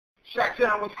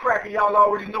Shacktown was cracking, y'all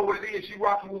already know what it is. You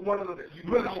rocking with one of the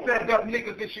really stand-up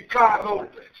niggas in Chicago.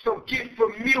 So get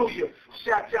familiar.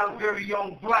 Shacktown's very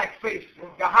own Blackface,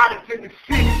 the hottest in the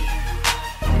city.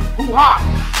 Who hot?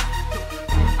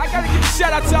 I gotta give a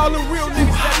shout out to all the real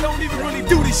niggas that don't even really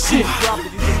do this shit.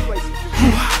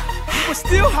 But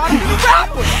still hotter than the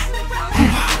rappers.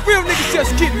 Real niggas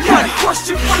just getting money. Got a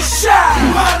question for the shot.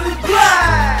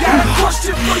 Got a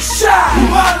question for the shot.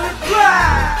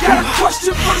 Got a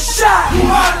question for the shot.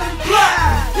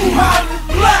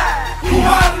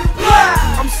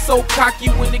 I'm so cocky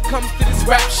when it comes to this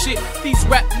rap shit. These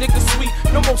rap niggas sweet,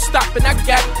 no more stopping, I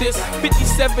got this.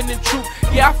 57 and true,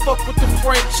 yeah, I fuck with the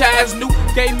franchise. New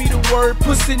gave me the word,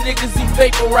 pussy niggas he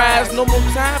vaporize. No more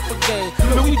time for game,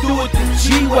 man, we do it the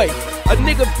G-way. A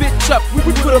nigga bitch up,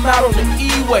 we put him out on the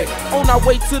E-way. On our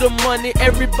way to the money,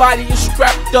 everybody is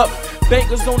strapped up.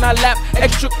 Bangers on our lap,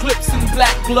 extra clips and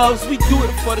black gloves. We do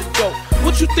it for the dope.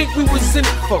 What you think we was in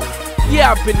it for?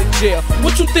 Yeah, I've been in jail.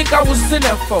 What you think I was in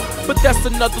there for? But that's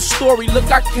another story. Look,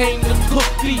 I came to cook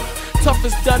beef.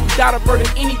 Toughest done, gotta murder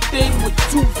anything with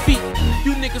 2 feet.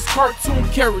 You niggas cartoon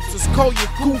characters, call you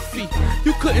goofy.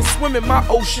 You couldn't swim in my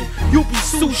ocean, you be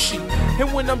sushi.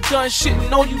 And when I'm done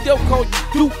shitting on you, they'll call you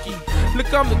Dookie.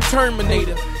 Look, I'm the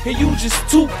Terminator, and you just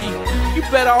Tukey. You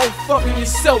better off fucking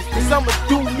yourself, cause I'ma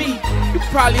do me. You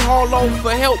probably haul on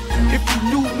for help if you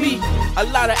knew me. A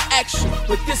lot of action,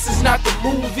 but this is not the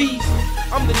movies.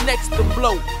 I'm the next to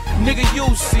blow, nigga,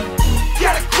 you'll see.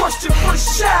 Got a question for the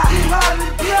shot.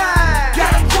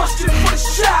 Got a question for the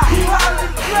shot.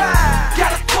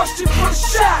 Got a question for the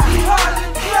shot.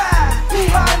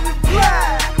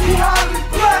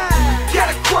 Got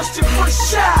a question for the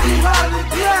shot.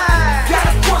 Got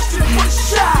a question for the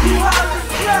shot.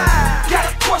 Got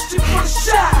a question for the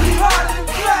shot.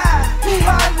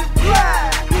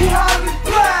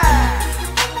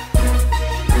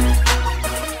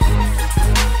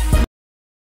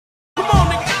 Come on,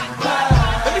 nigga.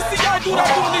 Let me see y'all do what I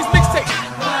do on these mixtapes.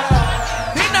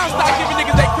 Then now start giving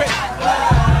niggas that credit.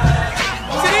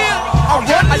 See here,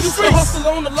 I used to hustle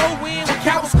on the low end when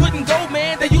cowards couldn't go,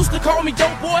 man. They used to call me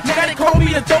dope boy, now they call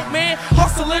me a dope man.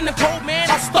 Hustle in the cold, man.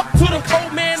 I stuck to the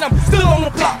cold, man. I'm still on the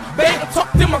block.